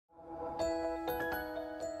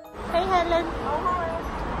Helen. Oh, hi.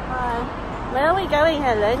 Hi. Where are we going,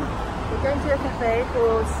 Helen? We're going to a cafe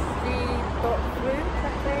called c.through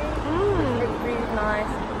cafe. It's a really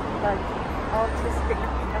nice, like, artistic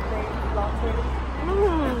cafe latte.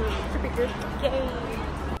 Should be good. Yay.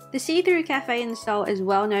 The C.through cafe in Seoul is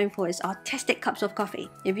well known for its artistic cups of coffee.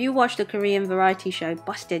 If you watch the Korean variety show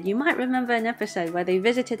Busted, you might remember an episode where they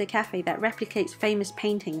visited a cafe that replicates famous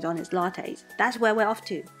paintings on its lattes. That's where we're off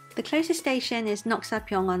to. The closest station is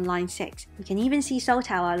Noksapyeong on line 6. You can even see Seoul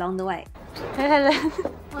Tower along the way. Hey Helen.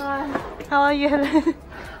 Hi. How are you, Helen?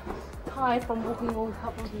 Tired from walking all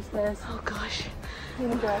up all these stairs. Oh gosh. In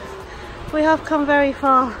dress. We have come very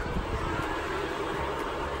far.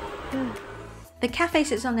 The cafe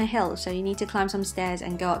sits on a hill, so you need to climb some stairs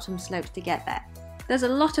and go up some slopes to get there. There's a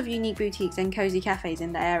lot of unique boutiques and cozy cafes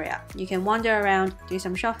in the area. You can wander around, do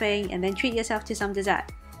some shopping, and then treat yourself to some dessert.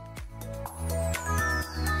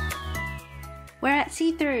 We're at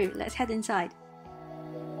c.through, let's head inside.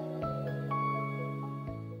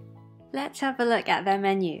 Let's have a look at their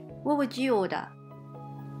menu. What would you order?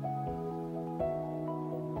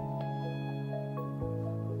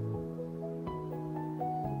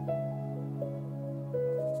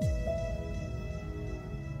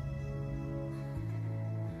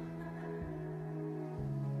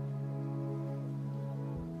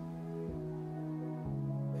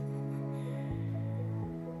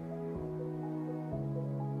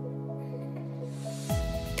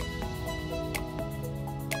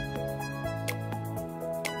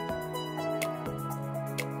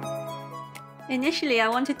 Initially, I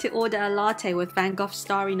wanted to order a latte with Van Gogh's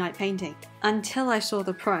Starry Night painting, until I saw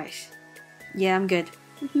the price. Yeah, I'm good.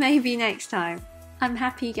 Maybe next time. I'm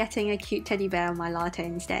happy getting a cute teddy bear on my latte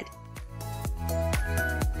instead.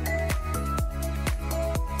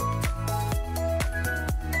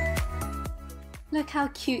 Look how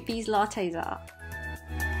cute these lattes are.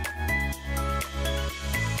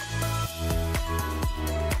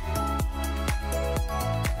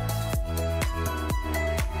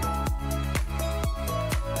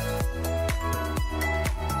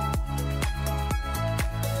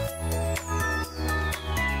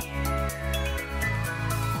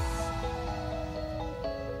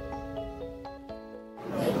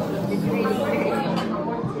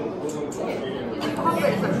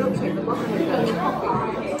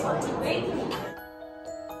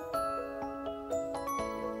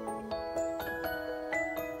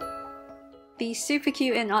 These super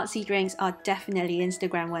cute and artsy drinks are definitely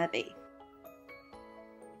Instagram worthy.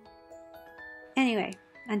 Anyway,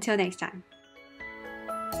 until next time.